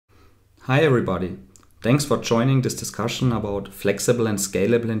Hi everybody. Thanks for joining this discussion about flexible and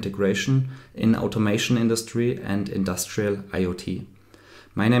scalable integration in automation industry and industrial IoT.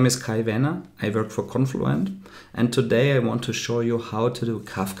 My name is Kai Werner, I work for Confluent, and today I want to show you how to do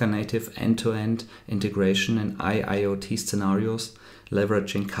Kafka-Native end-to-end integration in IIoT scenarios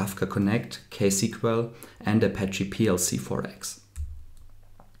leveraging Kafka Connect, KSQL and Apache PLC4X.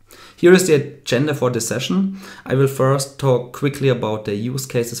 Here is the agenda for this session. I will first talk quickly about the use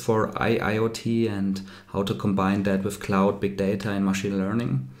cases for IIoT and how to combine that with cloud, big data and machine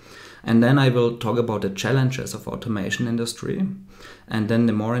learning. And then I will talk about the challenges of automation industry. And then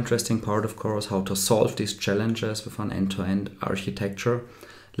the more interesting part, of course, how to solve these challenges with an end-to-end architecture,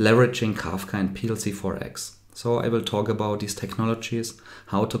 leveraging Kafka and PLC4X. So I will talk about these technologies,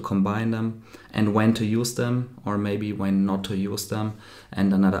 how to combine them and when to use them, or maybe when not to use them,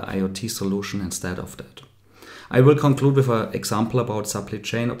 and another IoT solution instead of that. I will conclude with an example about supply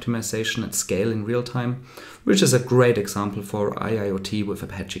chain optimization at scale in real time, which is a great example for IIoT with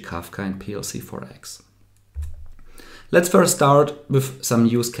Apache Kafka and PLC4X. Let's first start with some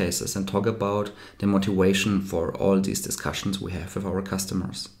use cases and talk about the motivation for all these discussions we have with our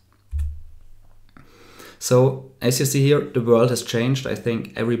customers. So, as you see here, the world has changed. I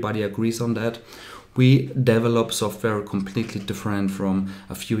think everybody agrees on that. We develop software completely different from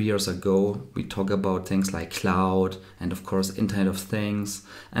a few years ago. We talk about things like cloud and of course Internet of Things,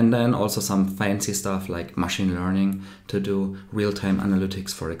 and then also some fancy stuff like machine learning to do real-time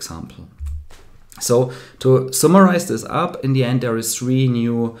analytics, for example. So to summarize this up, in the end there is 3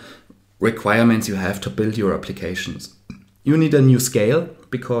 new requirements you have to build your applications. You need a new scale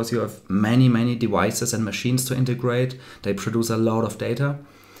because you have many devices and machines to integrate. They produce a lot of data.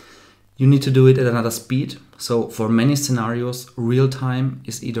 You need to do it at another speed. So for many scenarios, real time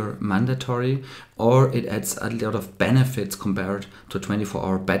is either mandatory or it adds a lot of benefits compared to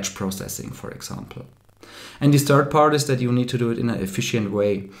 24-hour batch processing, for example. And the third part is that you need to do it in an efficient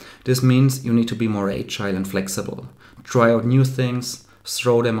way. This means you need to be more agile and flexible. Try out new things,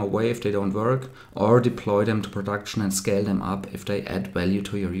 throw them away if they don't work, or deploy them to production and scale them up if they add value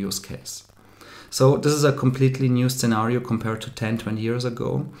to your use case. So this is a completely new scenario compared to 10-20 years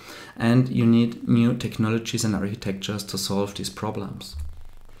ago, and you need new technologies and architectures to solve these problems.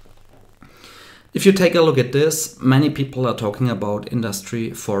 If you take a look at this, many people are talking about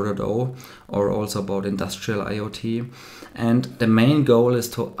Industrie 4.0 or also about Industrial IoT, and the main goal is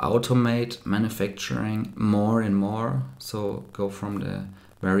to automate manufacturing more and more. So go from the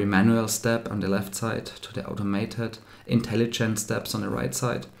very manual step on the left side to the automated, intelligent steps on the right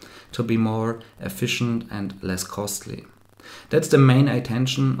side to be more efficient and less costly. That's the main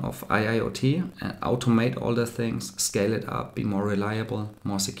intention of IIoT, automate all the things, scale it up, be more reliable,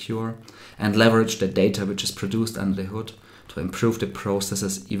 more secure, and leverage the data which is produced under the hood to improve the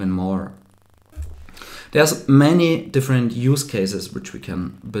processes even more. There's many different use cases which we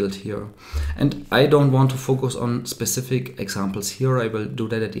can build here. And I don't want to focus on specific examples here. I will do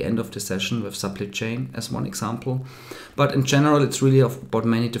that at the end of the session with supply chain as one example. But in general, it's really about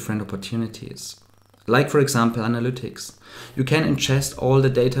many different opportunities. Like, for example, analytics. You can ingest all the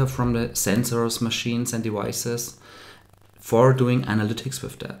data from the sensors, machines and devices for doing analytics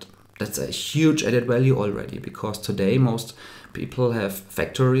with that. That's a huge added value already, because today most people have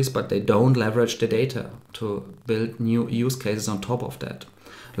factories but they don't leverage the data to build new use cases on top of that.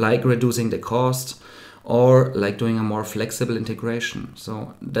 Like reducing the cost or like doing a more flexible integration.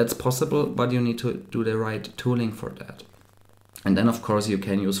 So that's possible, but you need to do the right tooling for that. And then of course you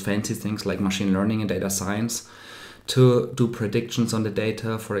can use fancy things like machine learning and data science to do predictions on the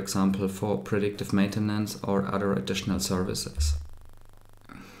data, for example, for predictive maintenance or other additional services.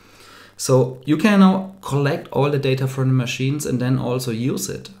 So you can now collect all the data from the machines and then also use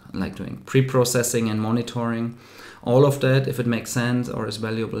it, like doing pre-processing and monitoring. All of that, if it makes sense or is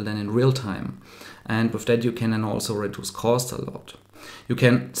valuable, then in real time. And with that you can then also reduce cost a lot. You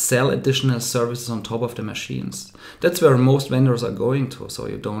can sell additional services on top of the machines. That's where most vendors are going to. So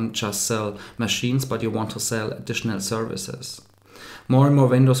you don't just sell machines, but you want to sell additional services. More and more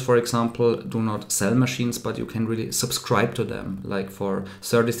vendors, for example, do not sell machines, but you can really subscribe to them, like for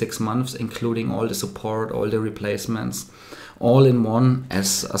 36 months, including all the support, all the replacements, all in one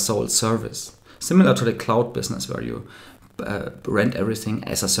as a sold service. Similar to the cloud business where you rent everything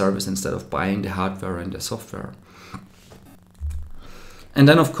as a service instead of buying the hardware and the software. And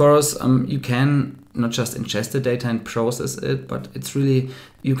then of course you can not just ingest the data and process it, but it's really,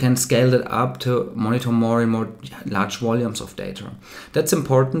 you can scale it up to monitor more and more large volumes of data. That's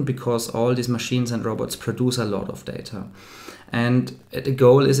important because all these machines and robots produce a lot of data. And the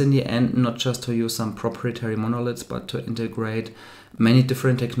goal is in the end not just to use some proprietary monoliths, but to integrate many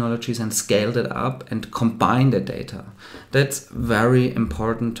different technologies and scale that up and combine the data. That's very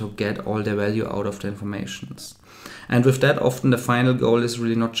important to get all the value out of the informations. And with that, often the final goal is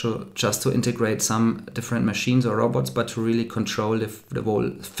really not just to integrate some different machines or robots, but to really control the whole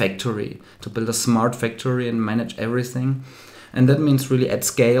factory, to build a smart factory and manage everything. And that means really at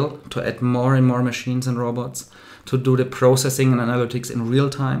scale, to add more and more machines and robots, to do the processing and analytics in real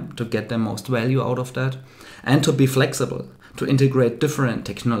time, to get the most value out of that, and to be flexible, to integrate different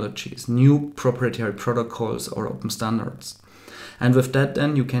technologies, new proprietary protocols or open standards. And with that,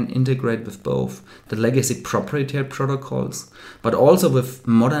 then you can integrate with both the legacy proprietary protocols, but also with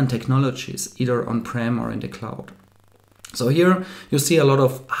modern technologies, either on-prem or in the cloud. So here you see a lot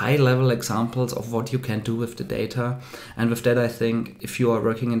of high-level examples of what you can do with the data. And with that, I think if you are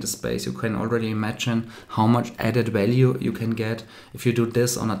working in the space, you can already imagine how much added value you can get if you do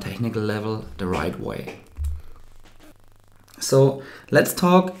this on a technical level the right way. So let's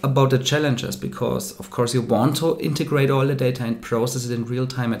talk about the challenges, because of course you want to integrate all the data and process it in real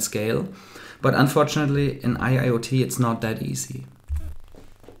time at scale. But unfortunately in IIoT it's not that easy.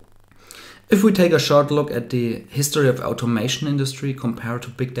 If we take a short look at the history of automation industry compared to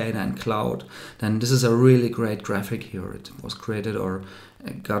big data and cloud, then this is a really great graphic here. It was created or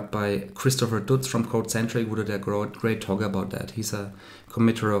got by Christopher Dutz from CodeCentric, who did a great talk about that. He's a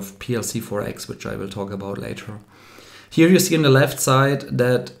committer of PLC4X, which I will talk about later. Here you see on the left side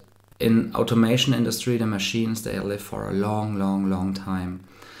that in automation industry, the machines, they live for a long time.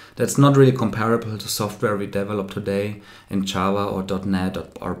 That's not really comparable to software we develop today in Java or .NET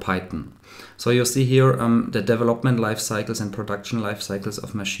or Python. So you see here the development life cycles and production life cycles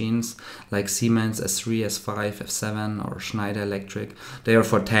of machines like Siemens S3, S5, F7 or Schneider Electric. They are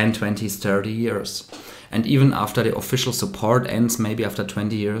for 10, 20, 30 years. And even after the official support ends, maybe after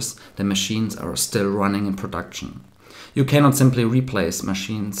 20 years, the machines are still running in production. You cannot simply replace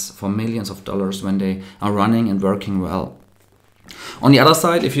machines for millions of dollars when they are running and working well. On the other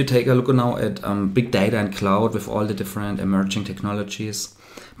side, if you take a look now at big data and cloud with all the different emerging technologies,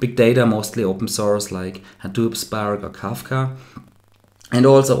 big data mostly open source like Hadoop, Spark or Kafka, and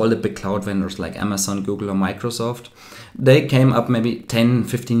also all the big cloud vendors like Amazon, Google or Microsoft, they came up maybe 10,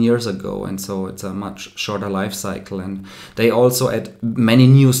 15 years ago, and so it's a much shorter life cycle, and they also add many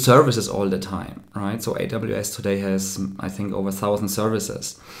new services all the time, right? So AWS today has, I think, over 1,000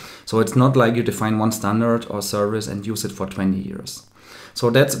 services. So it's not like you define one standard or service and use it for 20 years. So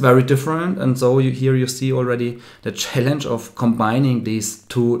that's very different, and so here you see already the challenge of combining these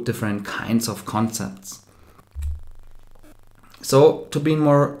two different kinds of concepts. So to be in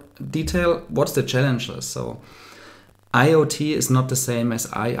more detail, what's the challenges? So IoT is not the same as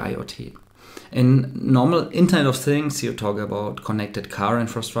IIoT. In normal Internet of Things, you talk about connected car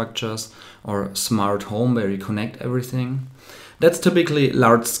infrastructures or smart home where you connect everything. That's typically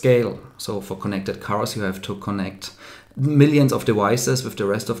large scale. So for connected cars, you have to connect millions of devices with the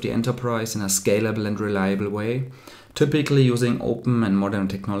rest of the enterprise in a scalable and reliable way, typically using open and modern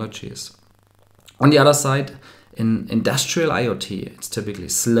technologies. On the other side, in industrial IoT, it's typically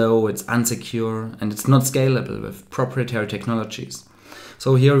slow, it's unsecure, and it's not scalable with proprietary technologies.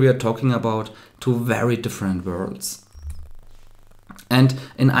 So here we are talking about two very different worlds. And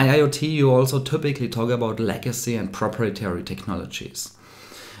in IIoT, you also typically talk about legacy and proprietary technologies.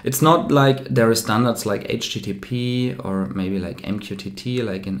 It's not like there are standards like HTTP or maybe like MQTT,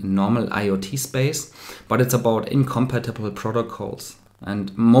 like in normal IoT space, but it's about incompatible protocols.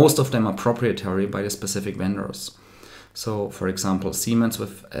 And most of them are proprietary by the specific vendors. So for example, Siemens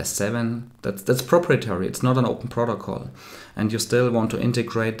with S7, that's proprietary, it's not an open protocol. And you still want to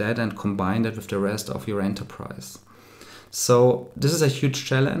integrate that and combine that with the rest of your enterprise. So this is a huge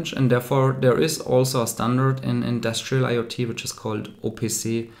challenge, and therefore there is also a standard in industrial IoT which is called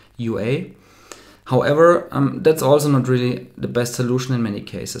OPC-UA. However, that's also not really the best solution in many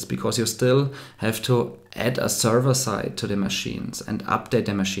cases, because you still have to add a server side to the machines and update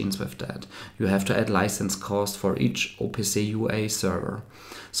the machines with that. You have to add license cost for each OPC-UA server.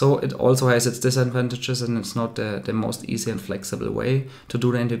 So it also has its disadvantages, and it's not the most easy and flexible way to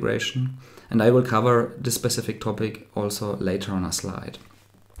do the integration. And I will cover this specific topic also later on a slide.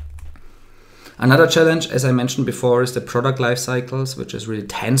 Another challenge, as I mentioned before, is the product life cycles, which is really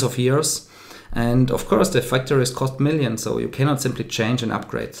tens of years. And of course, the factories cost millions, so you cannot simply change and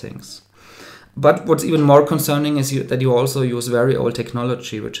upgrade things. But what's even more concerning is that you also use very old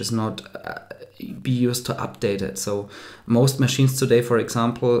technology, which is not be used to update it. So most machines today, for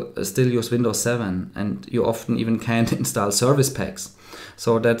example, still use Windows 7, and you often even can't install service packs.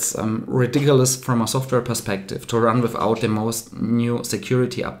 So that's ridiculous from a software perspective to run without the most new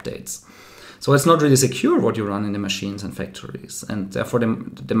security updates. So it's not really secure what you run in the machines and factories. And therefore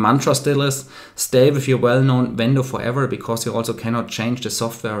the mantra still is stay with your well-known vendor forever, because you also cannot change the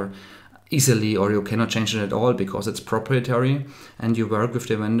software easily, or you cannot change it at all because it's proprietary and you work with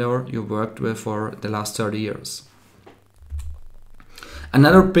the vendor you worked with for the last 30 years.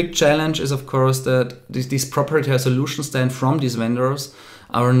 Another big challenge is, of course, that these proprietary solutions then from these vendors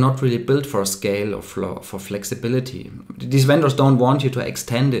are not really built for scale or for flexibility. These vendors don't want you to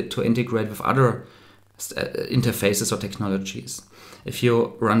extend it to integrate with other interfaces or technologies. If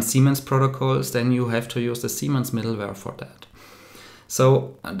you run Siemens protocols, then you have to use the Siemens middleware for that.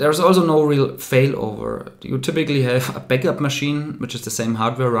 So there's also no real failover. You typically have a backup machine, which is the same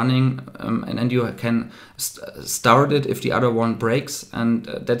hardware running, and you can start it if the other one breaks, and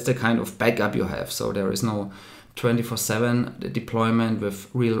that's the kind of backup you have. So there is no 24/7 deployment with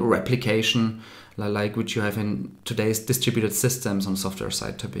real replication, like which you have in today's distributed systems on software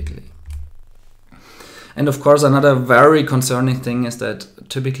side typically. And of course, another very concerning thing is that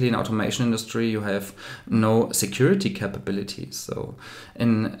typically in automation industry, you have no security capabilities. So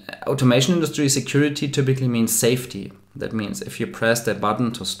in automation industry, security typically means safety. That means if you press the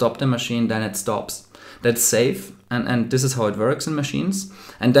button to stop the machine, then it stops. That's safe, and this is how it works in machines.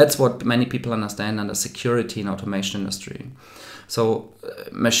 And that's what many people understand under security in automation industry. So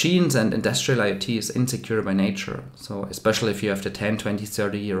machines and industrial IoT is insecure by nature. So especially if you have the 10, 20,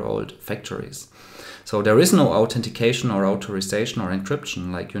 30-year-old factories. So there is no authentication or authorization or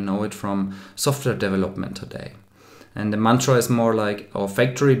encryption like you know it from software development today. And the mantra is more like our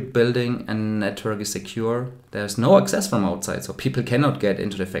factory, building and network is secure. There's no access from outside, so people cannot get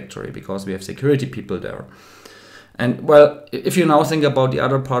into the factory because we have security people there. And well, if you now think about the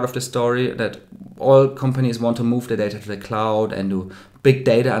other part of the story, that all companies want to move the data to the cloud and do big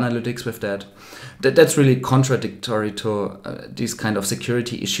data analytics with that's really contradictory to these kind of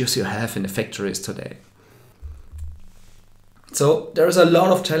security issues you have in the factories today. So there's a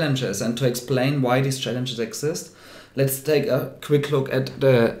lot of challenges, and to explain why these challenges exist, let's take a quick look at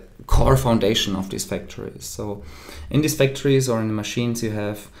the core foundation of these factories. So in these factories or in the machines you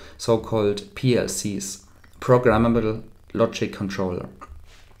have so-called PLCs, Programmable Logic Controller.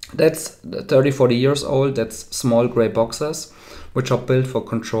 That's 30, 40 years old. That's small gray boxes which are built for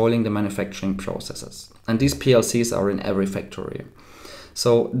controlling the manufacturing processes. And these PLCs are in every factory.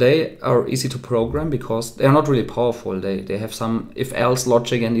 So they are easy to program because they are not really powerful. They have some if-else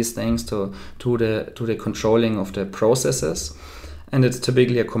logic and these things to the controlling of the processes. And it's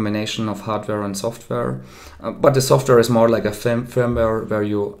typically a combination of hardware and software. But the software is more like a firmware where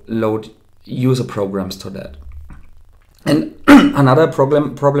you load user programs to that. And another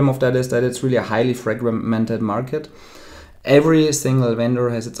problem of that is that it's really a highly fragmented market. Every single vendor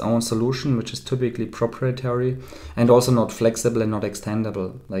has its own solution, which is typically proprietary and also not flexible and not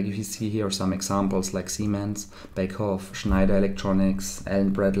extendable. Like if you see here some examples like Siemens, Beckhoff, Schneider Electronics, Allen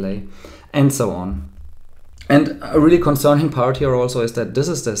Bradley, and so on. And a really concerning part here also is that this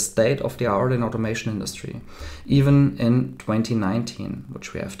is the state of the art in automation industry, even in 2019,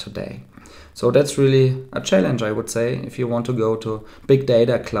 which we have today. So that's really a challenge, I would say, if you want to go to big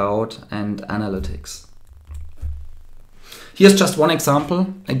data, cloud, and analytics. Here's just one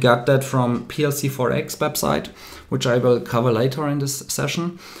example. I got that from PLC4X website, which I will cover later in this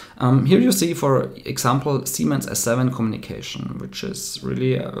session. Here you see, for example, Siemens S7 communication, which is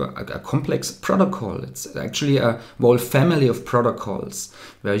really a complex protocol. It's actually a whole family of protocols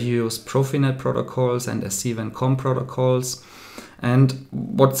where you use Profinet protocols and SC-WAN-COM protocols. And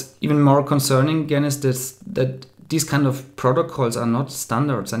what's even more concerning again is that these kind of protocols are not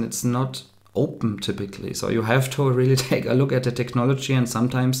standards and it's not open typically. So you have to really take a look at the technology, and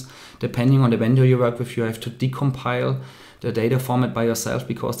sometimes depending on the vendor you work with, you have to decompile the data format by yourself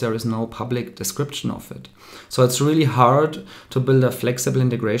because there is no public description of it. So it's really hard to build a flexible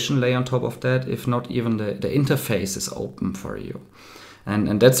integration layer on top of that if not even the interface is open for you.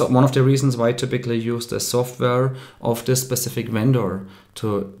 And that's one of the reasons why I typically use the software of this specific vendor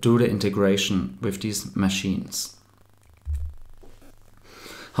to do the integration with these machines.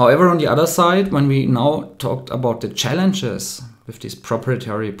 However, on the other side, when we now talked about the challenges with these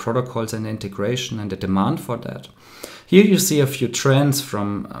proprietary protocols and integration and the demand for that, here you see a few trends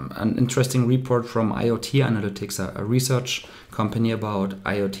from an interesting report from IoT Analytics, a research company about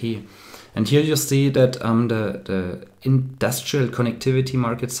IoT. And here you see that the industrial connectivity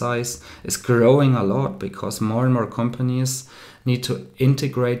market size is growing a lot because more and more companies need to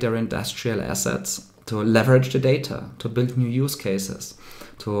integrate their industrial assets to leverage the data, to build new use cases,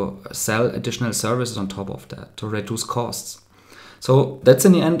 to sell additional services on top of that, to reduce costs. So that's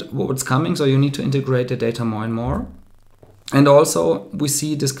in the end what's coming. So you need to integrate the data more and more. And also we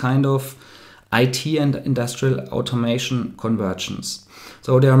see this kind of IT and industrial automation convergence.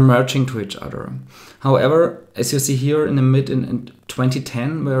 So they are merging to each other. However, as you see here in the mid in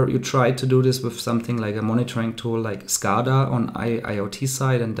 2010, where you tried to do this with something like a monitoring tool like SCADA on IoT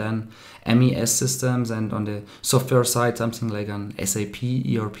side, and then MES systems, and on the software side something like an SAP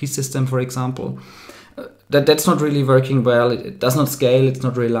ERP system, for example, that's not really working well. It does not scale, it's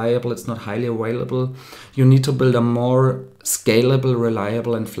not reliable, it's not highly available. You need to build a more scalable,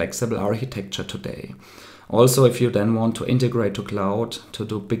 reliable and flexible architecture today. Also, if you then want to integrate to cloud, to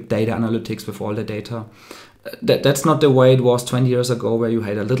do big data analytics with all the data, that's not the way it was 20 years ago, where you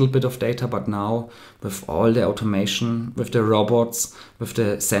had a little bit of data, but now with all the automation, with the robots, with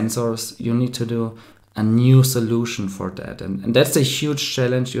the sensors, you need to do a new solution for that. And that's a huge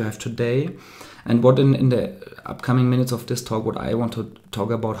challenge you have today. And what in the upcoming minutes of this talk, what I want to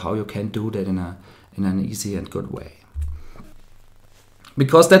talk about, how you can do that in an easy and good way.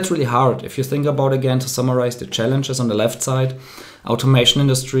 Because that's really hard. If you think about, again, to summarize the challenges on the left side, automation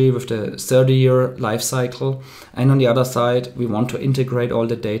industry with the 30-year life cycle, and on the other side, we want to integrate all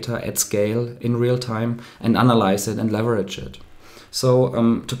the data at scale in real time and analyze it and leverage it.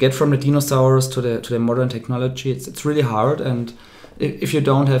 So to get from the dinosaurs to the modern technology, it's really hard. And if you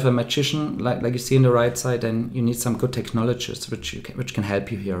don't have a magician like you see on the right side, then you need some good technologists which can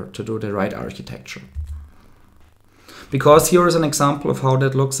help you here to do the right architecture. Because here is an example of how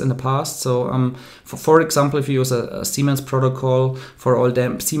that looks in the past. So for example, if you use a Siemens protocol for all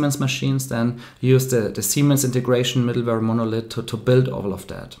the Siemens machines, then you use the Siemens integration middleware monolith to build all of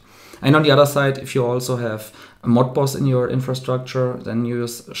that. And on the other side, if you also have a Modbus in your infrastructure, then you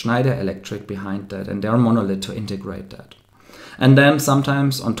use Schneider Electric behind that and their monolith to integrate that. And then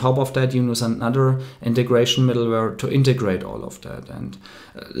sometimes on top of that, you use another integration middleware to integrate all of that. And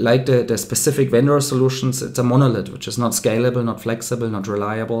like the specific vendor solutions, it's a monolith, which is not scalable, not flexible, not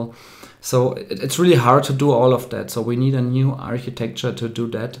reliable. So it's really hard to do all of that. So we need a new architecture to do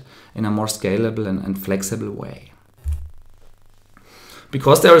that in a more scalable and flexible way.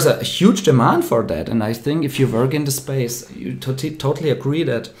 Because there is a huge demand for that. And I think if you work in the space, you totally agree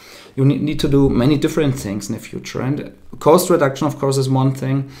that you need to do many different things in the future. And cost reduction, of course, is one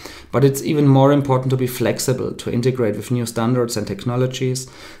thing, but it's even more important to be flexible, to integrate with new standards and technologies,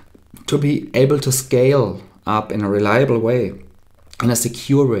 to be able to scale up in a reliable way, in a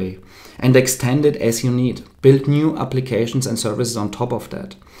secure way, and extend it as you need. Build new applications and services on top of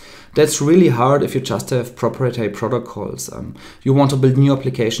that. That's really hard if you just have proprietary protocols. You want to build new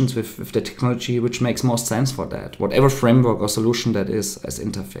applications with the technology which makes most sense for that, whatever framework or solution that is as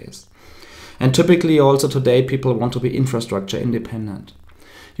interface. And typically also today people want to be infrastructure independent.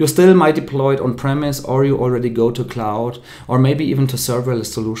 You still might deploy it on-premise, or you already go to cloud, or maybe even to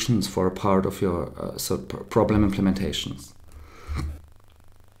serverless solutions for a part of your problem implementations.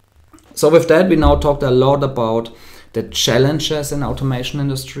 So with that, we now talked a lot about the challenges in automation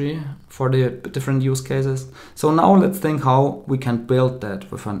industry for the different use cases. So now let's think how we can build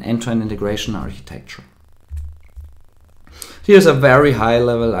that with an end-to-end integration architecture. Here's a very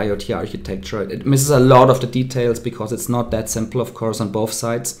high-level IoT architecture. It misses a lot of the details because it's not that simple, of course, on both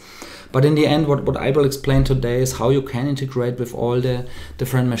sides. But in the end, what I will explain today is how you can integrate with all the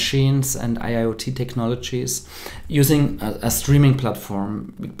different machines and IoT technologies using a streaming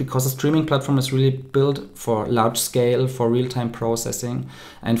platform. Because a streaming platform is really built for large scale, for real-time processing,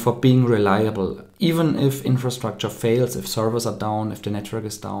 and for being reliable, even if infrastructure fails, if servers are down, if the network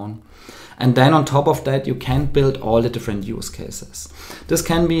is down. And then on top of that, you can build all the different use cases. This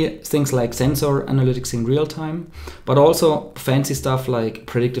can be things like sensor analytics in real time, but also fancy stuff like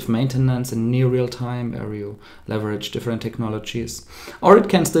predictive maintenance in near real time, where you leverage different technologies. Or it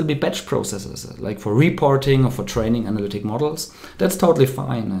can still be batch processes, like for reporting or for training analytic models. That's totally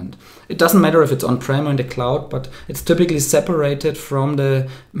fine. And it doesn't matter if it's on-prem or in the cloud, but it's typically separated from the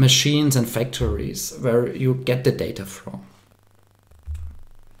machines and factories where you get the data from.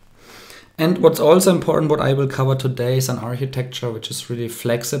 And what's also important, what I will cover today, is an architecture which is really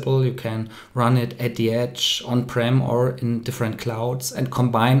flexible. You can run it at the edge, on-prem, or in different clouds, and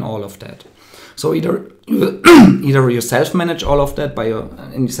combine all of that. So either you self-manage all of that by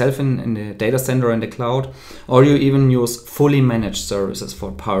yourself in the data center or in the cloud, or you even use fully managed services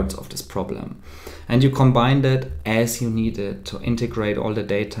for parts of this problem. And you combine that as you need it to integrate all the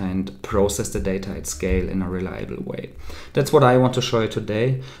data and process the data at scale in a reliable way. That's what I want to show you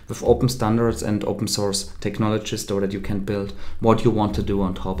today with open standards and open source technologies, so that you can build what you want to do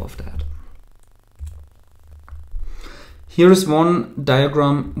on top of that. Here is one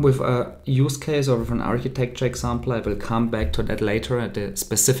diagram with a use case or with an architecture example. I will come back to that later at the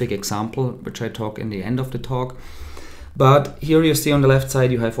specific example, which I talk in the end of the talk. But here you see on the left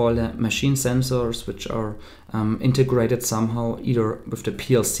side you have all the machine sensors which are integrated somehow either with the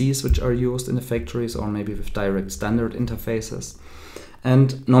PLCs which are used in the factories or maybe with direct standard interfaces.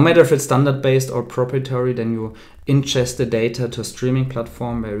 And no matter if it's standard based or proprietary, then you ingest the data to a streaming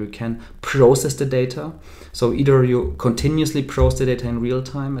platform where you can process the data. So either you continuously process the data in real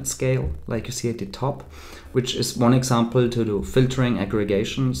time at scale, like you see at the top, which is one example to do filtering,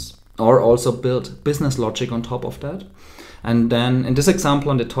 aggregations, or also build business logic on top of that. And then in this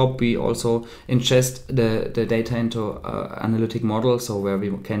example on the top, we also ingest the data into analytic models, so where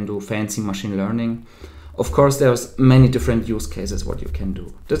we can do fancy machine learning. Of course, there's many different use cases what you can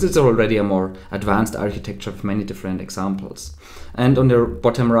do. This is already a more advanced architecture with many different examples. And on the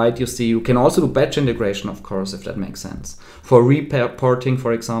bottom right, you see you can also do batch integration, of course, if that makes sense. For reporting,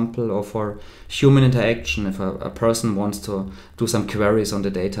 for example, or for human interaction, if a person wants to do some queries on the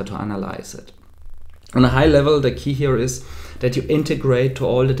data to analyze it. On a high level, the key here is that you integrate to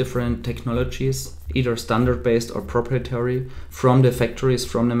all the different technologies, either standard-based or proprietary, from the factories,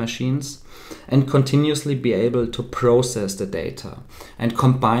 from the machines, and continuously be able to process the data and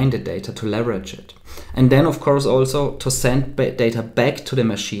combine the data to leverage it. And then, of course, also to send data back to the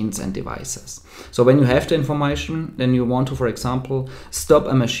machines and devices. So when you have the information, then you want to, for example, stop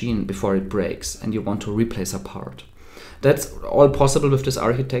a machine before it breaks and you want to replace a part. That's all possible with this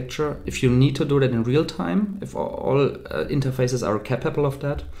architecture if you need to do that in real time, if all interfaces are capable of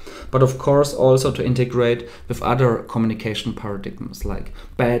that. But of course also to integrate with other communication paradigms like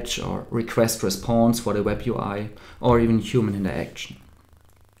batch or request response for the web UI or even human interaction.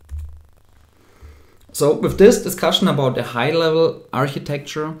 So with this discussion about the high-level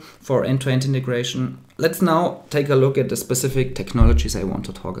architecture for end-to-end integration, let's now take a look at the specific technologies I want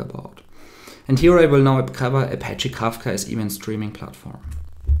to talk about. And here I will now cover Apache Kafka as event streaming platform.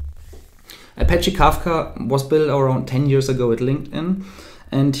 Apache Kafka was built around 10 years ago at LinkedIn.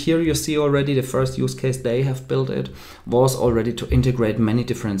 And here you see already the first use case they have built it was already to integrate many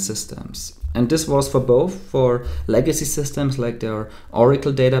different systems. And this was for both for legacy systems like their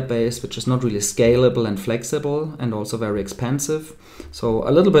Oracle database, which is not really scalable and flexible and also very expensive. So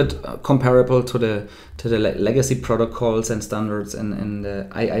a little bit comparable to the legacy protocols and standards in the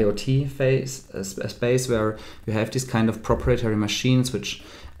IIoT space where you have this kind of proprietary machines which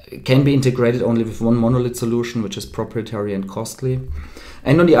can be integrated only with one monolith solution, which is proprietary and costly.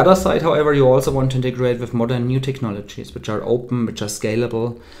 And on the other side, however, you also want to integrate with modern new technologies, which are open, which are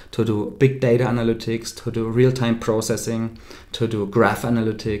scalable, to do big data analytics, to do real-time processing, to do graph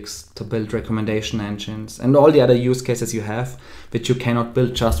analytics, to build recommendation engines, and all the other use cases you have, which you cannot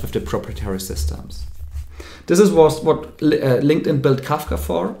build just with the proprietary systems. This is what LinkedIn built Kafka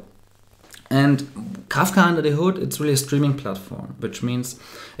for. And Kafka under the hood, it's really a streaming platform, which means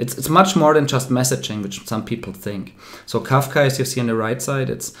it's much more than just messaging, which some people think. So Kafka, as you see on the right side,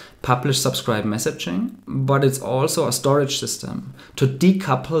 it's publish, subscribe messaging, but it's also a storage system to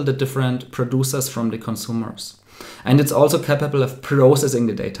decouple the different producers from the consumers. And it's also capable of processing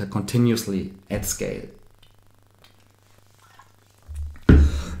the data continuously at scale.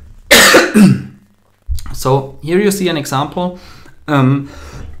 So here you see an example.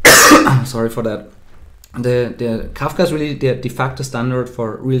 Sorry for that. The Kafka is really the de facto standard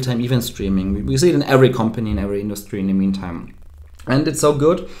for real-time event streaming. We see it in every company, in every industry in the meantime. And it's so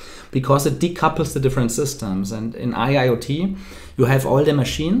good because it decouples the different systems. And in IIoT, you have all the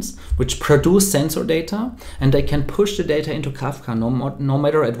machines which produce sensor data, and they can push the data into Kafka no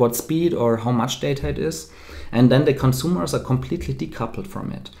matter at what speed or how much data it is. And then the consumers are completely decoupled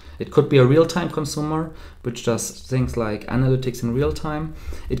from it. It could be a real-time consumer, which does things like analytics in real time.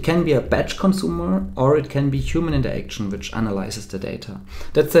 It can be a batch consumer, or it can be human interaction, which analyzes the data.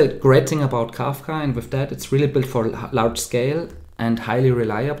 That's the great thing about Kafka, and with that, it's really built for large scale and highly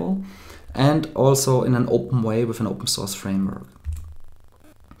reliable, and also in an open way with an open source framework.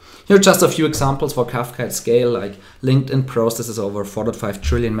 Here are just a few examples for Kafka at scale, like LinkedIn processes over 4.5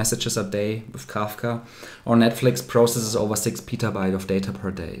 trillion messages a day with Kafka, or Netflix processes over 6 petabytes of data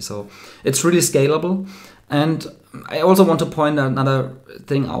per day. So it's really scalable. And I also want to point another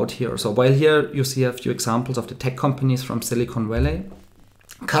thing out here. So while here you see a few examples of the tech companies from Silicon Valley,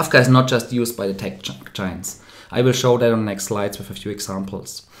 Kafka is not just used by the tech giants. I will show that on the next slides with a few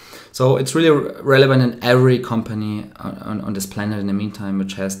examples. So it's really relevant in every company on this planet in the meantime,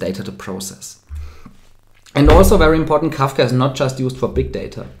 which has data to process. And also very important, Kafka is not just used for big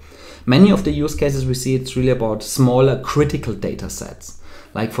data. Many of the use cases we see, it's really about smaller critical data sets,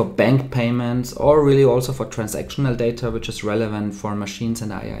 like for bank payments or really also for transactional data, which is relevant for machines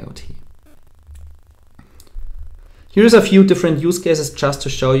and IIoT. Here's a few different use cases just to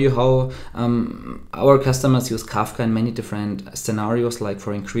show you how our customers use Kafka in many different scenarios, like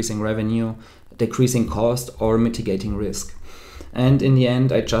for increasing revenue, decreasing cost, or mitigating risk. And in the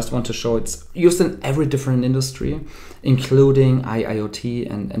end, I just want to show it's used in every different industry, including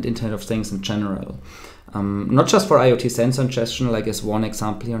IIoT and Internet of Things in general. Not just for IoT sensor ingestion, like as one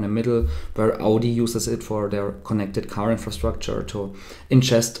example here in the middle, where Audi uses it for their connected car infrastructure to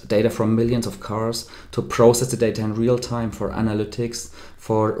ingest data from millions of cars, to process the data in real time for analytics,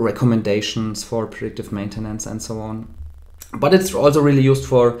 for recommendations, for predictive maintenance, and so on. But it's also really used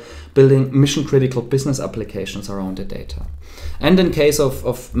for building mission-critical business applications around the data. And in case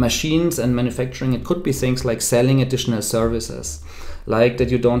of machines and manufacturing, it could be things like selling additional services, like that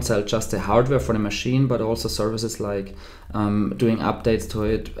you don't sell just the hardware for the machine, but also services like doing updates to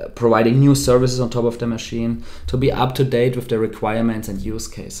it, providing new services on top of the machine to be up to date with the requirements and use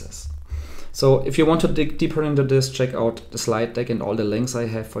cases. So if you want to dig deeper into this, check out the slide deck and all the links I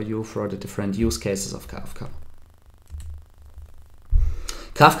have for you for the different use cases of Kafka.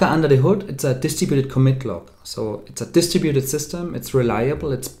 Kafka under the hood, it's a distributed commit log. So it's a distributed system, it's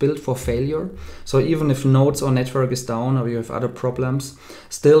reliable, it's built for failure. So even if nodes or network is down or you have other problems,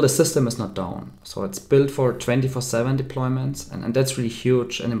 still the system is not down. So it's built for 24/7 deployments, and that's really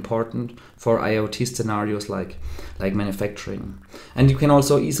huge and important for IoT scenarios like manufacturing. And you can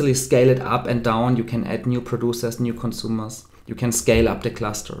also easily scale it up and down. You can add new producers, new consumers. You can scale up the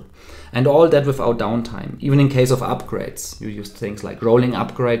cluster. And all that without downtime. Even in case of upgrades, you use things like rolling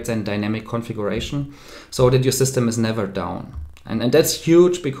upgrades and dynamic configuration so that your system is never down. And that's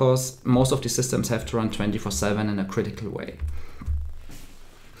huge because most of the systems have to run 24/7 in a critical way.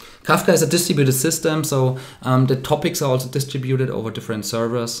 Kafka is a distributed system, so the topics are also distributed over different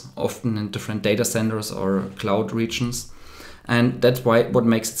servers, often in different data centers or cloud regions. And that's what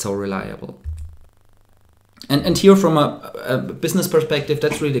makes it so reliable. And here from a business perspective,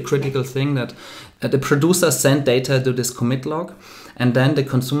 that's really the critical thing, that the producers send data to this commit log, and then the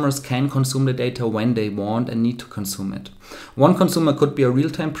consumers can consume the data when they want and need to consume it. One consumer could be a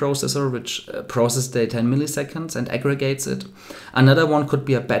real-time processor which processes data in milliseconds and aggregates it. Another one could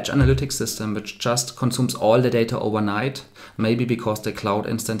be a batch analytics system which just consumes all the data overnight, maybe because the cloud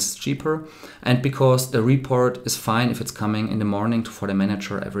instance is cheaper and because the report is fine if it's coming in the morning for the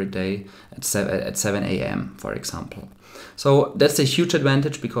manager every day at 7 a.m., for example. So that's a huge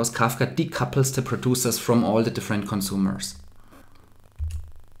advantage because Kafka decouples the producers from all the different consumers.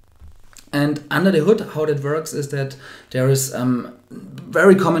 And under the hood, how that works is that there is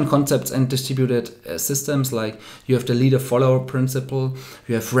very common concepts in distributed systems, like you have the leader-follower principle,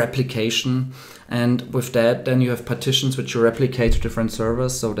 you have replication, and with that then you have partitions which you replicate to different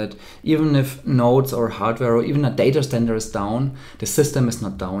servers so that even if nodes or hardware or even a data center is down, the system is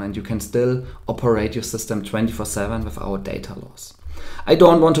not down and you can still operate your system 24/7 without data loss. I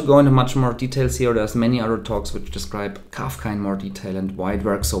don't want to go into much more details here. There's many other talks which describe Kafka in more detail and why it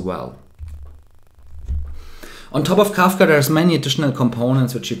works so well. On top of Kafka, there's many additional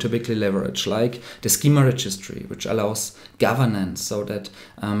components which you typically leverage, like the schema registry, which allows governance so that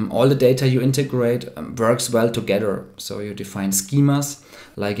all the data you integrate works well together. So you define schemas,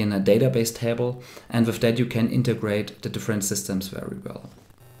 like in a database table, and with that you can integrate the different systems very well.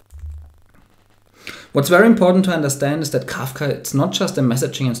 What's very important to understand is that Kafka, it's not just a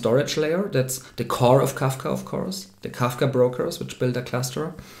messaging and storage layer. That's the core of Kafka, of course, the Kafka brokers which build a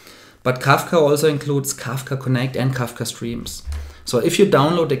cluster. But Kafka also includes Kafka Connect and Kafka Streams. So if you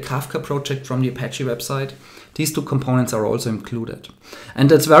download the Kafka project from the Apache website, these two components are also included. And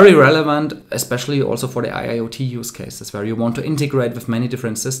that's very relevant, especially also for the IIoT use cases, where you want to integrate with many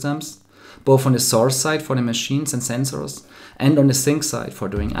different systems, both on the source side for the machines and sensors, and on the sink side for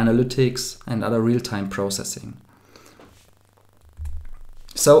doing analytics and other real-time processing.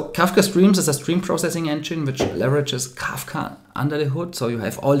 So Kafka Streams is a stream processing engine which leverages Kafka under the hood. So you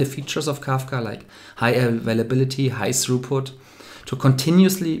have all the features of Kafka like high availability, high throughput to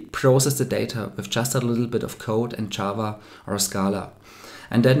continuously process the data with just a little bit of code in Java or Scala.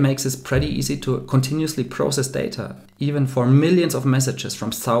 And that makes it pretty easy to continuously process data, even for millions of messages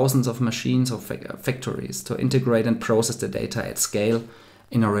from thousands of machines or factories, to integrate and process the data at scale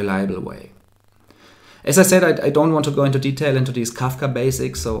in a reliable way. As I said, I don't want to go into detail into these Kafka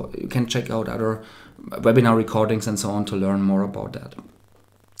basics, so you can check out other webinar recordings and so on to learn more about that.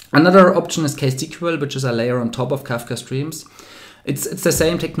 Another option is KSQL, which is a layer on top of Kafka Streams. It's the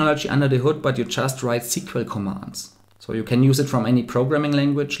same technology under the hood, but you just write SQL commands. So you can use it from any programming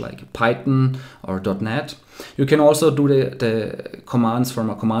language like Python or .NET. You can also do the commands from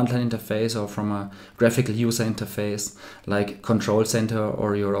a command line interface or from a graphical user interface like Control Center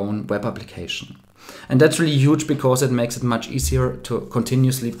or your own web application. And that's really huge because it makes it much easier to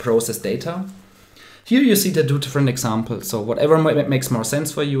continuously process data. Here you see the two different examples. So whatever makes more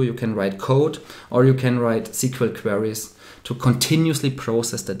sense for you, you can write code or you can write SQL queries to continuously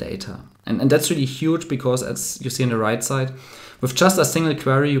process the data. And that's really huge because, as you see on the right side, with just a single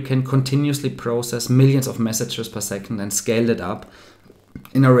query, you can continuously process millions of messages per second and scale it up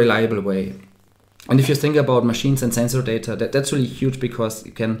in a reliable way. And if you think about machines and sensor data, that's really huge because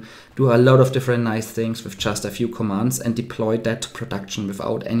you can do a lot of different nice things with just a few commands and deploy that to production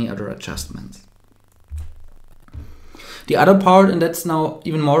without any other adjustments. The other part, and that's now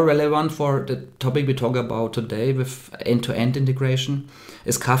even more relevant for the topic we talk about today with end-to-end integration,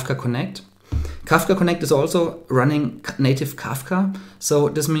 is Kafka Connect. Kafka Connect is also running native Kafka. So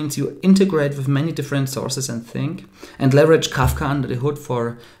this means you integrate with many different sources and leverage Kafka under the hood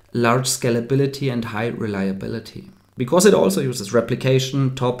for large scalability and high reliability. Because it also uses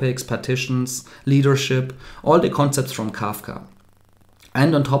replication, topics, partitions, leadership, all the concepts from Kafka.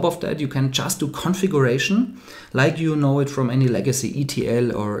 And on top of that, you can just do configuration like you know it from any legacy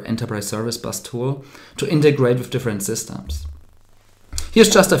ETL or enterprise service bus tool to integrate with different systems. Here's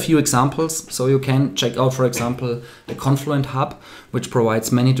just a few examples. So you can check out, for example, the Confluent Hub, which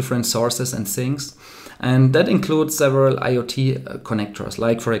provides many different sources and things. And that includes several IoT connectors,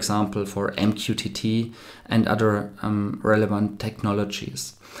 like for example, for MQTT and other relevant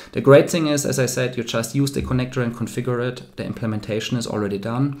technologies. The great thing is, as I said, you just use the connector and configure it. The implementation is already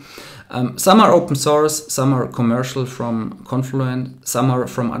done. Some are open source, some are commercial from Confluent, some are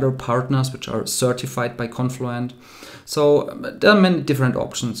from other partners which are certified by Confluent. So there are many different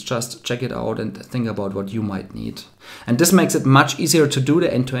options. Just check it out and think about what you might need. And this makes it much easier to do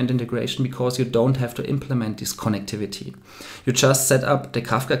the end-to-end integration because you don't have to implement this connectivity. You just set up the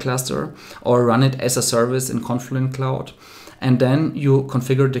Kafka cluster or run it as a service in Confluent Cloud. And then you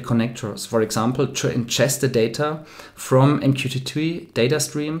configure the connectors, for example, to ingest the data from MQTT data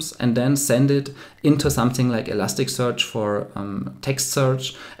streams and then send it into something like Elasticsearch for text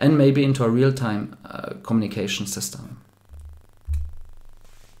search and maybe into a real-time communication system.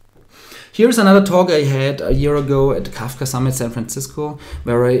 Here's another talk I had a year ago at Kafka Summit San Francisco,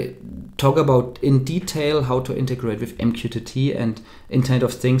 where I talk about in detail how to integrate with MQTT and Internet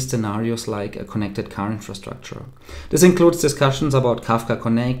of Things scenarios like a connected car infrastructure. This includes discussions about Kafka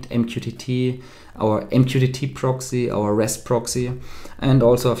Connect, MQTT, our MQTT proxy, our REST proxy, and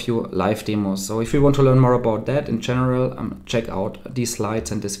also a few live demos. So if you want to learn more about that in general, check out these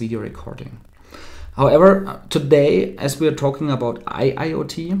slides and this video recording. However, today, as we are talking about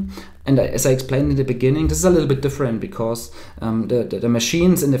IIoT, and as I explained in the beginning, this is a little bit different because the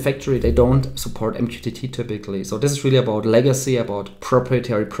machines in the factory, they don't support MQTT typically. So this is really about legacy, about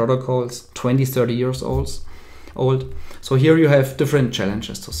proprietary protocols, 20, 30 years old. So here you have different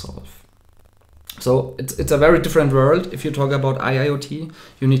challenges to solve. So it's a very different world. If you talk about IIoT,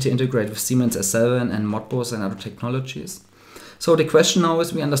 you need to integrate with Siemens S7 and Modbus and other technologies. So the question now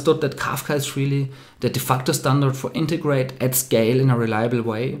is, we understood that Kafka is really the de facto standard for integrate at scale in a reliable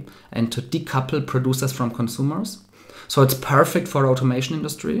way and to decouple producers from consumers. So it's perfect for automation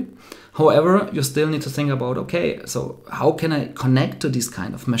industry. However, you still need to think about, okay, so how can I connect to these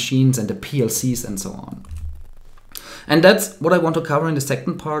kind of machines and the PLCs and so on? And that's what I want to cover in the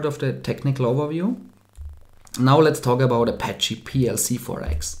second part of the technical overview. Now let's talk about Apache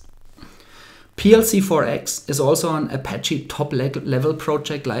PLC4X. PLC4X is also an Apache top level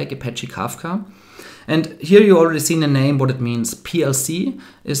project like Apache Kafka. And here you already seen the name, what it means. PLC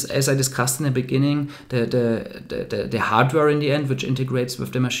is, as I discussed in the beginning, the hardware in the end, which integrates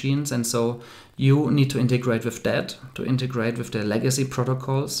with the machines. And so you need to integrate with that, to integrate with the legacy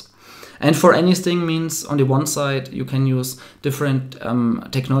protocols. And for anything means, on the one side, you can use different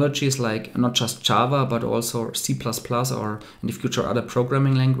technologies like not just Java, but also C++ or in the future other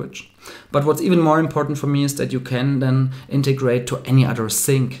programming language. But what's even more important for me is that you can then integrate to any other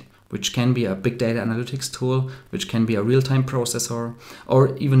sink, which can be a big data analytics tool, which can be a real-time processor,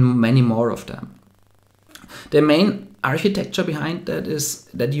 or even many more of them. The main architecture behind that is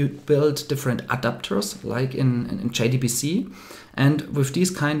that you build different adapters, like in JDBC. And with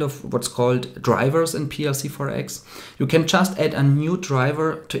these kind of what's called drivers in PLC4X, you can just add a new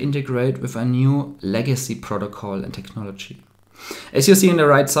driver to integrate with a new legacy protocol and technology. As you see on the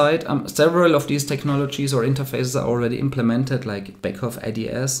right side, several of these technologies or interfaces are already implemented, like Beckhoff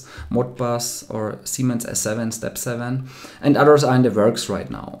ADS, Modbus, or Siemens S7, Step 7, and others are in the works right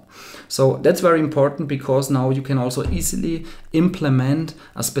now. So that's very important because now you can also easily implement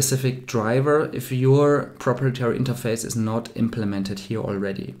a specific driver if your proprietary interface is not implemented here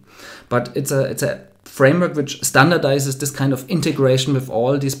already. But it's a framework which standardizes this kind of integration with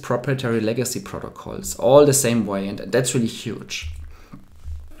all these proprietary legacy protocols, all the same way, and that's really huge.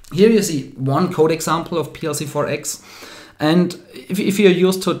 Here you see one code example of PLC4X, and if you're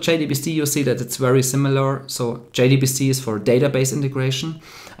used to JDBC, you see that it's very similar. So JDBC is for database integration,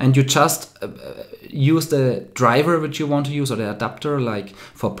 and you just use the driver which you want to use, or the adapter, like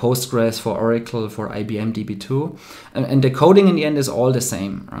for Postgres, for Oracle, for IBM DB2, and the coding in the end is all the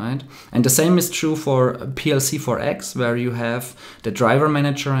same, right? And the same is true for PLC4X, where you have the driver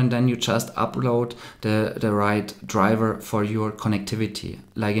manager, and then you just upload the right driver for your connectivity.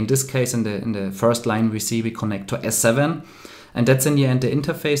 Like in this case, in the first line we see we connect to S7, and that's in the end the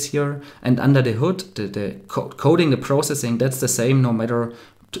interface here. And under the hood, the coding, the processing, that's the same no matter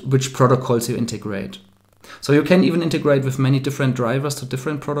which protocols you integrate. So you can even integrate with many different drivers to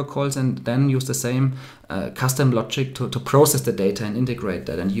different protocols, and then use the same custom logic to process the data and integrate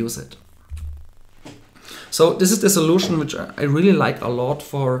that and use it. So this is the solution which I really like a lot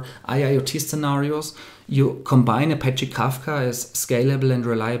for IIoT scenarios. You combine Apache Kafka as scalable and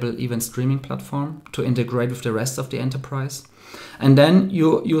reliable event streaming platform to integrate with the rest of the enterprise. And then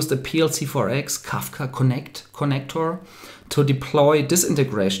you use the PLC4X Kafka Connect connector to deploy this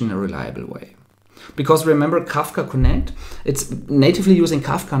integration in a reliable way. Because remember, Kafka Connect, it's natively using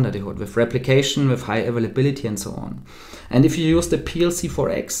Kafka under the hood with replication, with high availability and so on. And if you use the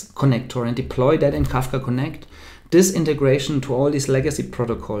PLC4X connector and deploy that in Kafka Connect, this integration to all these legacy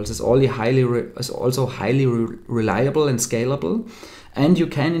protocols is also highly reliable and scalable. And you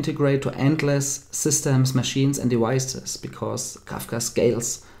can integrate to endless systems, machines and devices, because Kafka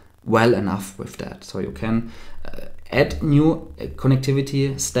scales well enough with that. So you can add new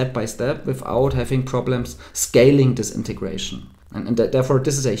connectivity step by step without having problems scaling this integration. And therefore,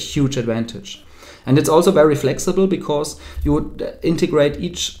 this is a huge advantage. And it's also very flexible, because you would integrate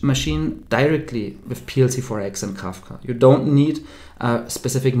each machine directly with PLC4X and Kafka. You don't need a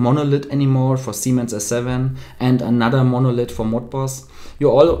specific monolith anymore for Siemens S7 and another monolith for Modbus. You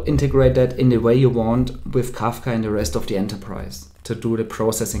all integrate that in the way you want with Kafka and the rest of the enterprise to do the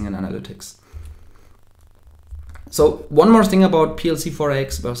processing and analytics. So one more thing about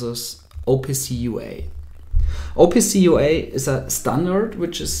PLC4X versus OPC-UA. OPC-UA is a standard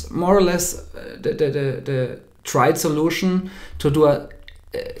which is more or less the tried solution to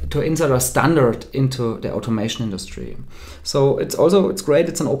insert a standard into the automation industry. So it's great.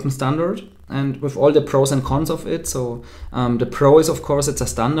 It's an open standard, and with all the pros and cons of it. So the pro is, of course, it's a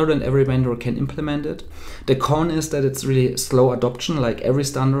standard and every vendor can implement it. The con is that it's really slow adoption, like every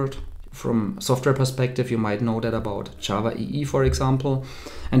standard. From software perspective, you might know that about Java EE, for example,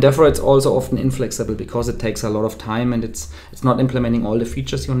 and therefore it's also often inflexible because it takes a lot of time and it's not implementing all the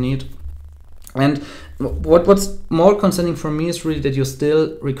features you need. And what's more concerning for me is really that you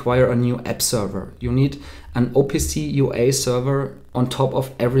still require a new app server. You need an OPC-UA server on top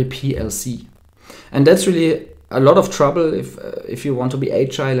of every PLC, and that's really a lot of trouble if you want to be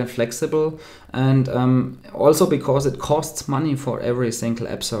agile and flexible, and also because it costs money for every single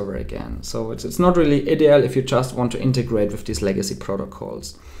app server again. So it's not really ideal if you just want to integrate with these legacy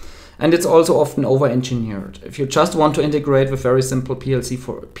protocols. And it's also often over-engineered. If you just want to integrate with very simple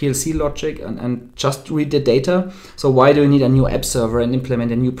PLC logic and just read the data, so why do you need a new app server and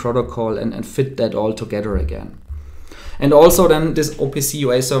implement a new protocol and fit that all together again? And also then this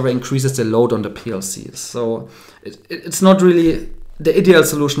OPC-UA server increases the load on the PLCs. So it's not really the ideal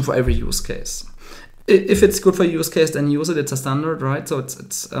solution for every use case. If it's good for use case, then use it. It's a standard, right? So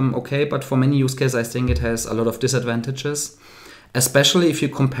it's okay. But for many use cases, I think it has a lot of disadvantages, especially if you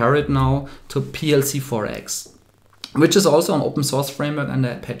compare it now to PLC4X, which is also an open source framework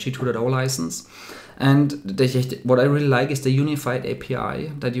under Apache 2.0 license. And what I really like is the unified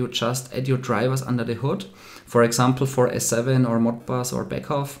API, that you just add your drivers under the hood, for example, for S7 or Modbus or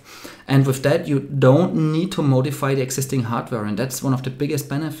Backoff. And with that, you don't need to modify the existing hardware. And that's one of the biggest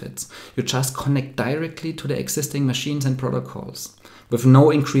benefits. You just connect directly to the existing machines and protocols with no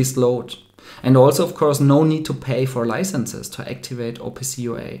increased load. And also, of course, no need to pay for licenses to activate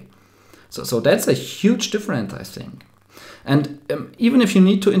OPC-UA. So that's a huge difference, I think. And even if you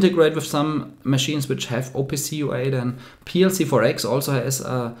need to integrate with some machines which have OPC-UA, then PLC4X also has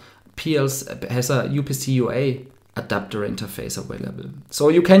a UPC-UA adapter interface available. So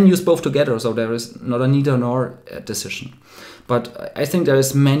you can use both together, so there is not a neither nor decision. But I think there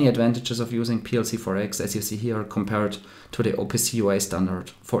is many advantages of using PLC4X, as you see here, compared to the OPC-UA standard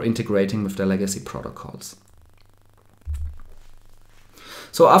for integrating with the legacy protocols.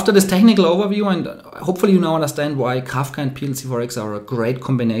 So after this technical overview, and hopefully you now understand why Kafka and PLC4X are a great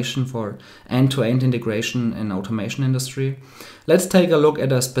combination for end-to-end integration in automation industry, let's take a look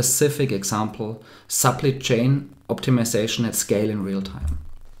at a specific example, supply chain optimization at scale in real time.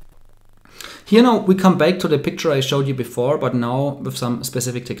 Here now we come back to the picture I showed you before, but now with some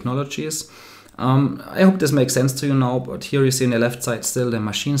specific technologies. I hope this makes sense to you now, but here you see on the left side still the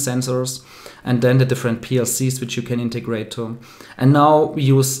machine sensors and then the different PLCs which you can integrate to. And now we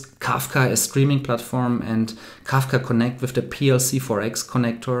use Kafka as streaming platform and Kafka Connect with the PLC4X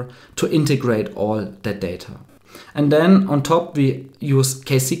connector to integrate all that data. And then on top we use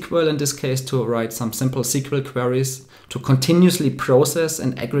KSQL in this case to write some simple SQL queries to continuously process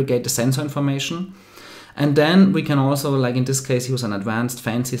and aggregate the sensor information. And then we can also, like in this case, use an advanced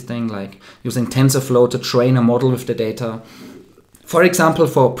fancy thing like using TensorFlow to train a model with the data, for example,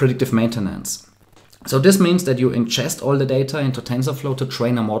 for predictive maintenance. So this means that you ingest all the data into TensorFlow to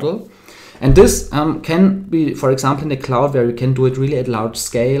train a model. And this can be, for example, in the cloud where you can do it really at large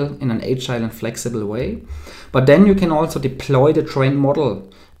scale in an agile and flexible way. But then you can also deploy the trained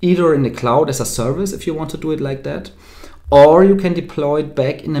model either in the cloud as a service if you want to do it like that, or you can deploy it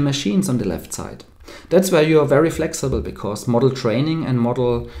back in the machines on the left side. That's where you are very flexible because model training and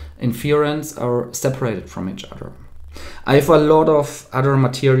model inference are separated from each other. I have a lot of other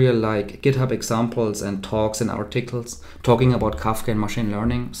material like GitHub examples and talks and articles talking about Kafka and machine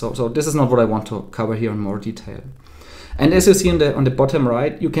learning. So this is not what I want to cover here in more detail. And as you see on the bottom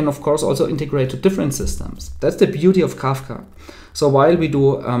right, you can of course also integrate to different systems. That's the beauty of Kafka. So while we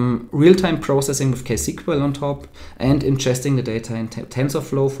do real-time processing with KSQL on top and ingesting the data in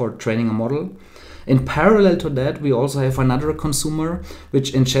TensorFlow for training a model, in parallel to that, we also have another consumer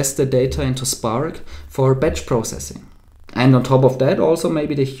which ingests the data into Spark for batch processing. And on top of that, also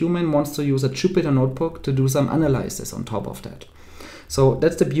maybe the human wants to use a Jupyter notebook to do some analysis on top of that. So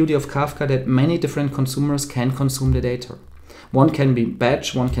that's the beauty of Kafka, that many different consumers can consume the data. One can be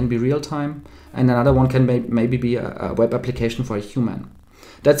batch, one can be real-time, and another one can maybe be a web application for a human.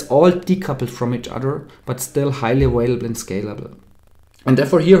 That's all decoupled from each other, but still highly available and scalable. And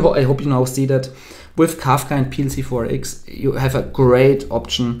therefore here I hope you now see that with Kafka and PLC4X you have a great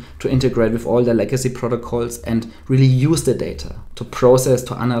option to integrate with all the legacy protocols and really use the data to process,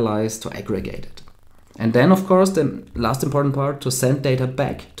 to analyze, to aggregate it. And then of course the last important part, to send data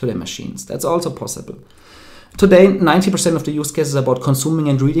back to the machines. That's also possible. Today 90% of the use cases are about consuming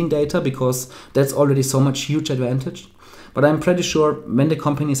and reading data because that's already so much huge advantage. But I'm pretty sure when the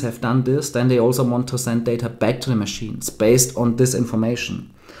companies have done this, then they also want to send data back to the machines based on this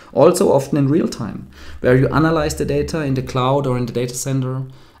information. Also often in real time, where you analyze the data in the cloud or in the data center,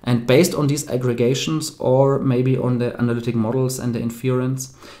 and based on these aggregations or maybe on the analytic models and the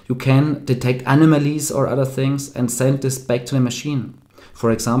inference, you can detect anomalies or other things and send this back to the machine.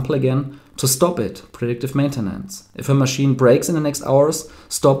 For example, again, to stop it, predictive maintenance. If a machine breaks in the next hours,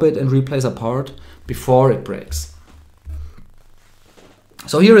 stop it and replace a part before it breaks.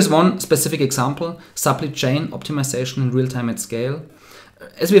 So here is one specific example, supply chain optimization in real time at scale.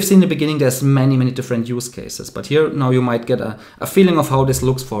 As we have seen in the beginning, there's many different use cases, but here now you might get a feeling of how this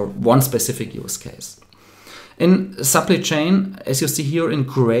looks for one specific use case. In supply chain, as you see here in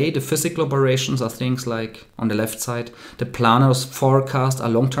gray, the physical operations are things like, on the left side, the planners forecast a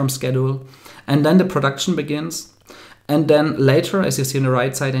long-term schedule, and then the production begins. And then later, as you see on the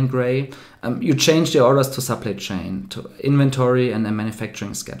right side in gray, you change the orders to supply chain, to inventory and then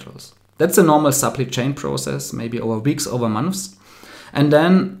manufacturing schedules. That's a normal supply chain process, maybe over weeks, over months. And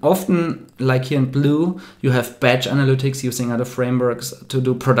then often, like here in blue, you have batch analytics using other frameworks to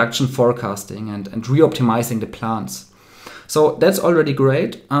do production forecasting and re-optimizing the plants. So that's already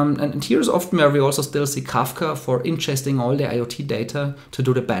great. And here's often where we also still see Kafka for ingesting all the IoT data to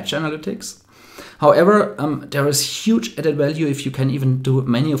do the batch analytics. However, there is huge added value if you can even do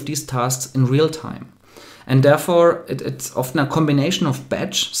many of these tasks in real time. And therefore, it's often a combination of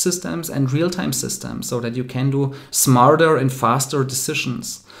batch systems and real-time systems so that you can do smarter and faster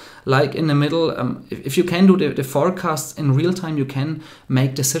decisions. Like in the middle, if you can do the forecasts in real time, you can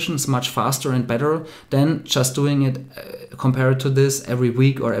make decisions much faster and better than just doing it compared to this every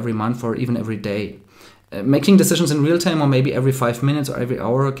week or every month or even every day. Making decisions in real time or maybe every 5 minutes or every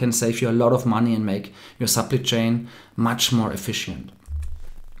hour can save you a lot of money and make your supply chain much more efficient.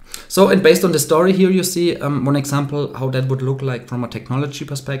 So, and based on the story here, you see one example how that would look like from a technology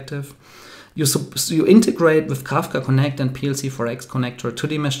perspective. You integrate with Kafka Connect and PLC4X connector to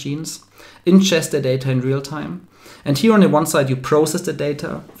the machines, ingest the data in real time. And here on the one side, you process the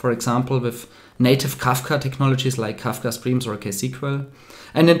data, for example, with native Kafka technologies like Kafka Streams or KSQL.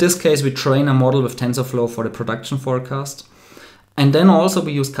 And in this case, we train a model with TensorFlow for the production forecast. And then also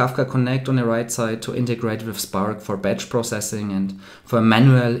we use Kafka Connect on the right side to integrate with Spark for batch processing and for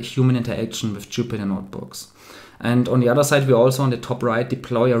manual human interaction with Jupyter notebooks. And on the other side, we also on the top right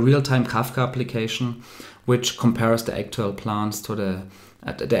deploy a real-time Kafka application, which compares the actual plans to the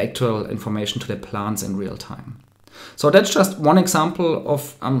actual information to the plans in real time. So that's just one example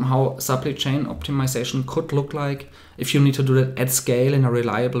of how supply chain optimization could look like if you need to do that at scale in a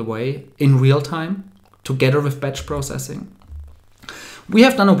reliable way in real time together with batch processing. We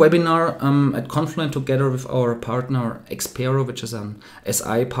have done a webinar at Confluent together with our partner Expero, which is an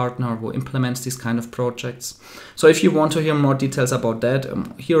SI partner who implements these kind of projects. So if you want to hear more details about that,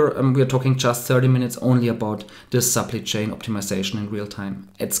 here we are talking just 30 minutes only about this supply chain optimization in real time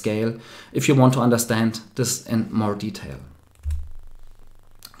at scale, if you want to understand this in more detail.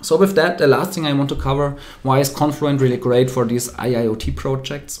 So with that, the last thing I want to cover, why is Confluent really great for these IIoT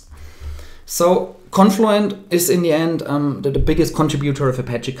projects? So Confluent is in the end the biggest contributor of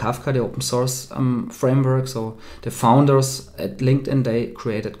Apache Kafka, the open source framework. So the founders at LinkedIn, they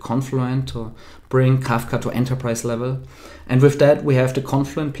created Confluent to bring Kafka to enterprise level. And with that, we have the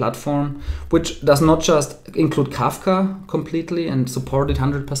Confluent platform, which does not just include Kafka completely and support it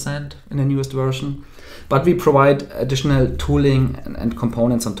 100% in the newest version, but we provide additional tooling and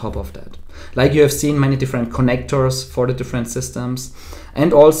components on top of that. Like you have seen, many different connectors for the different systems,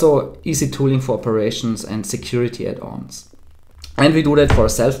 and also easy tooling for operations and security add-ons. And we do that for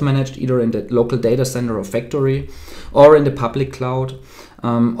self-managed, either in the local data center or factory, or in the public cloud,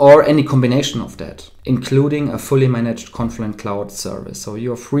 or any combination of that, including a fully managed Confluent Cloud service. So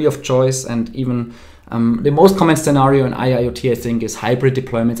you're free of choice, and even the most common scenario in IIoT, I think, is hybrid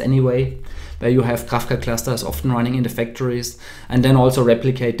deployments anyway, where you have Kafka clusters often running in the factories and then also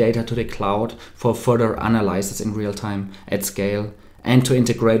replicate data to the cloud for further analysis in real time at scale and to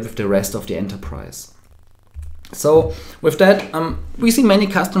integrate with the rest of the enterprise. So with that, we see many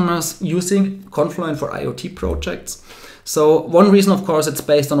customers using Confluent for IoT projects. So one reason, of course, it's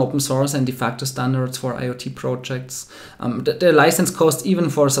based on open source and de-facto standards for IoT projects. The license costs, even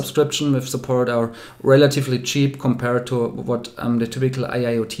for subscription with support, are relatively cheap compared to what the typical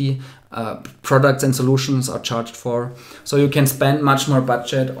IIoT products and solutions are charged for. So you can spend much more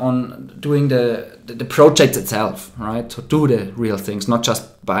budget on doing the project itself, right? To do the real things, not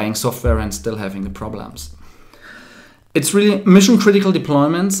just buying software and still having the problems. It's really mission critical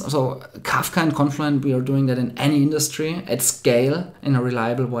deployments. So Kafka and Confluent, we are doing that in any industry at scale in a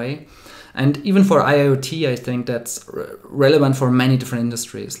reliable way. And even for IoT, I think that's relevant for many different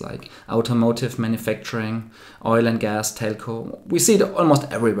industries like automotive, manufacturing, oil and gas, telco. We see it almost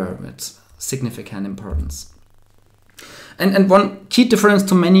everywhere with significant importance. And one key difference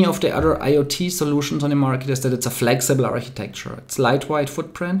to many of the other IoT solutions on the market is that it's a flexible architecture. It's lightweight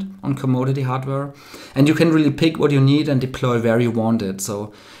footprint on commodity hardware, and you can really pick what you need and deploy where you want it.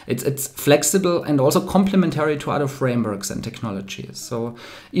 So it's flexible and also complementary to other frameworks and technologies. So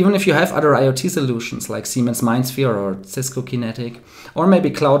even if you have other IoT solutions like Siemens MindSphere or Cisco Kinetic, or maybe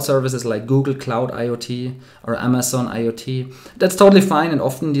cloud services like Google Cloud IoT or Amazon IoT, that's totally fine, and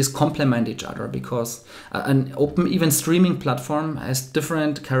often these complement each other because an open even streaming platform has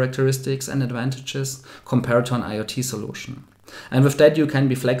different characteristics and advantages compared to an IoT solution. And with that, you can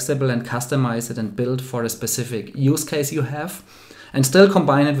be flexible and customize it and build for a specific use case you have, and still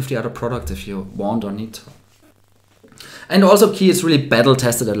combine it with the other products if you want or need to. And also key is really battle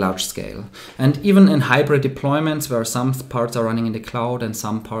tested at large scale. And even in hybrid deployments where some parts are running in the cloud and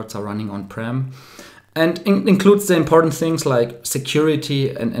some parts are running on-prem, and includes the important things like security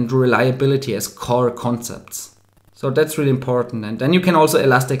and reliability as core concepts. So that's really important. And then you can also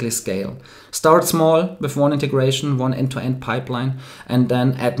elastically scale. Start small with one integration, one end-to-end pipeline, and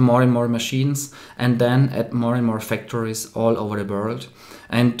then add more and more machines, and then add more and more factories all over the world.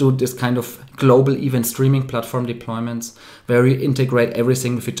 And do this kind of global event streaming platform deployments where we integrate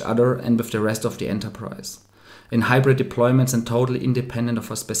everything with each other and with the rest of the enterprise. In hybrid deployments and totally independent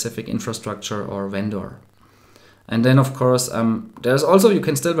of a specific infrastructure or vendor. And then, of course, there's also, you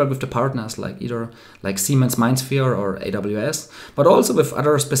can still work with the partners like either like Siemens MindSphere or AWS, but also with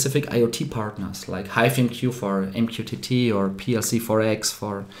other specific IoT partners like HiveMQ for MQTT or PLC4X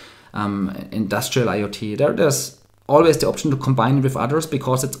for Industrial IoT. There's always the option to combine it with others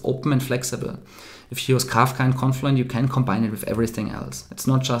because it's open and flexible. If you use Kafka and Confluent, you can combine it with everything else. It's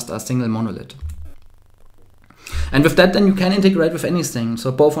not just a single monolith. And with that, then you can integrate with anything.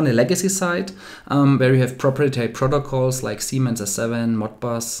 So both on the legacy side, where you have proprietary protocols like Siemens S7,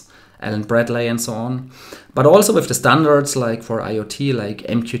 Modbus, Allen Bradley, and so on. But also with the standards like for IoT, like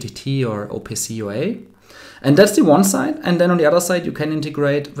MQTT or OPC-UA. And that's the one side. And then on the other side, you can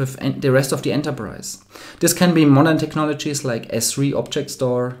integrate with the rest of the enterprise. This can be modern technologies like S3 Object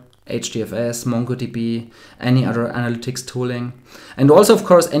Store, HDFS, MongoDB, any other analytics tooling. And also, of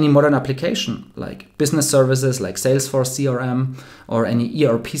course, any modern application like business services like Salesforce CRM or any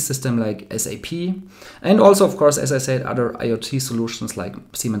ERP system like SAP. And also, of course, as I said, other IoT solutions like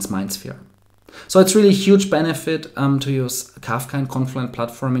Siemens MindSphere. So it's really a huge benefit to use Kafka and Confluent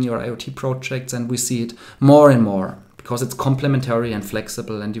platform in your IoT projects, and we see it more and more because it's complementary and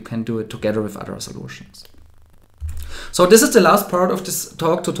flexible and you can do it together with other solutions. So this is the last part of this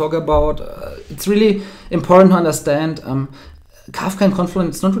talk to talk about, it's really important to understand Kafka and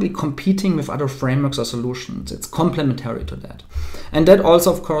Confluent is not really competing with other frameworks or solutions. It's complementary to that. And that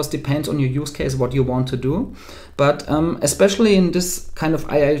also, of course, depends on your use case, what you want to do. But especially in this kind of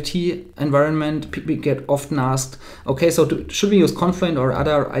IoT environment, people get often asked, okay, so should we use Confluent or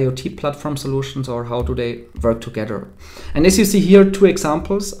other IoT platform solutions, or how do they work together? And as you see here, two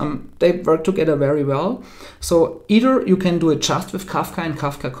examples, they work together very well. So either you can do it just with Kafka and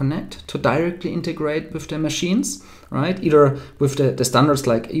Kafka Connect to directly integrate with the machines, right? Either with the standards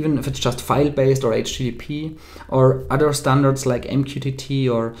like, even if it's just file-based or HTTP, or other standards like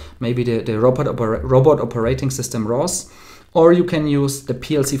MQTT, or maybe the robot operating system ROS, or you can use the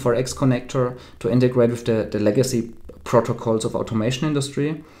PLC4X connector to integrate with the legacy protocols of automation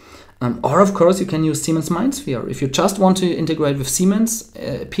industry. Or of course you can use Siemens MindSphere. If you just want to integrate with Siemens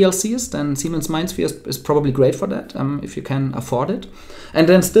PLCs, then Siemens MindSphere is probably great for that, if you can afford it. And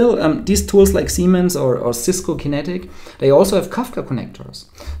then still, these tools like Siemens or Cisco Kinetic, they also have Kafka connectors.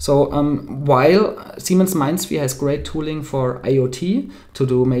 So while Siemens MindSphere has great tooling for IoT to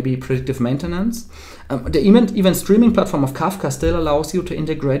do maybe predictive maintenance, the event streaming platform of Kafka still allows you to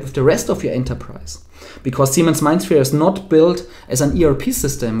integrate with the rest of your enterprise. Because Siemens MindSphere is not built as an ERP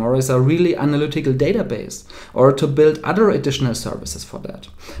system or as a really analytical database, or to build other additional services for that.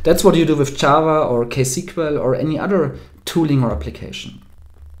 That's what you do with Java or KSQL or any other tooling or application.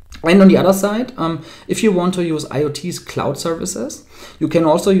 And on the other side, if you want to use IoT's cloud services, you can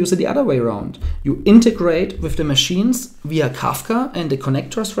also use it the other way around. You integrate with the machines via Kafka and the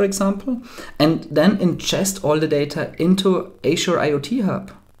connectors, for example, and then ingest all the data into Azure IoT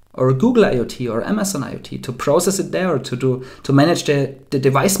Hub, or Google IoT or Amazon IoT, to process it there, to manage the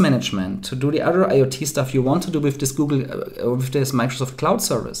device management, to do the other IoT stuff you want to do with this with this Microsoft Cloud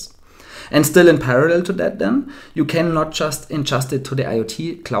service. And still in parallel to that, then you can not just ingest it to the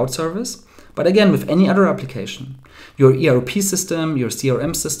IoT cloud service, but again with any other application. Your ERP system, your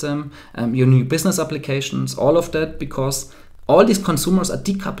CRM system, your new business applications, all of that, because all these consumers are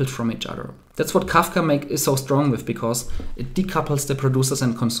decoupled from each other. That's what Kafka is so strong with, because it decouples the producers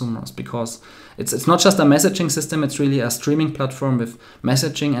and consumers, because it's not just a messaging system, it's really a streaming platform with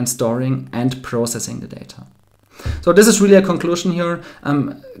messaging and storing and processing the data. So this is really a conclusion here.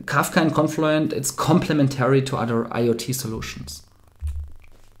 Kafka and Confluent, it's complementary to other IoT solutions.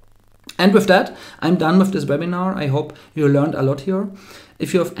 And with that, I'm done with this webinar. I hope you learned a lot here.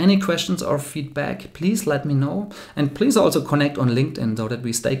 If you have any questions or feedback, please let me know. And please also connect on LinkedIn so that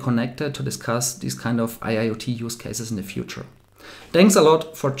we stay connected to discuss these kind of IIoT use cases in the future. Thanks a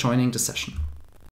lot for joining the session.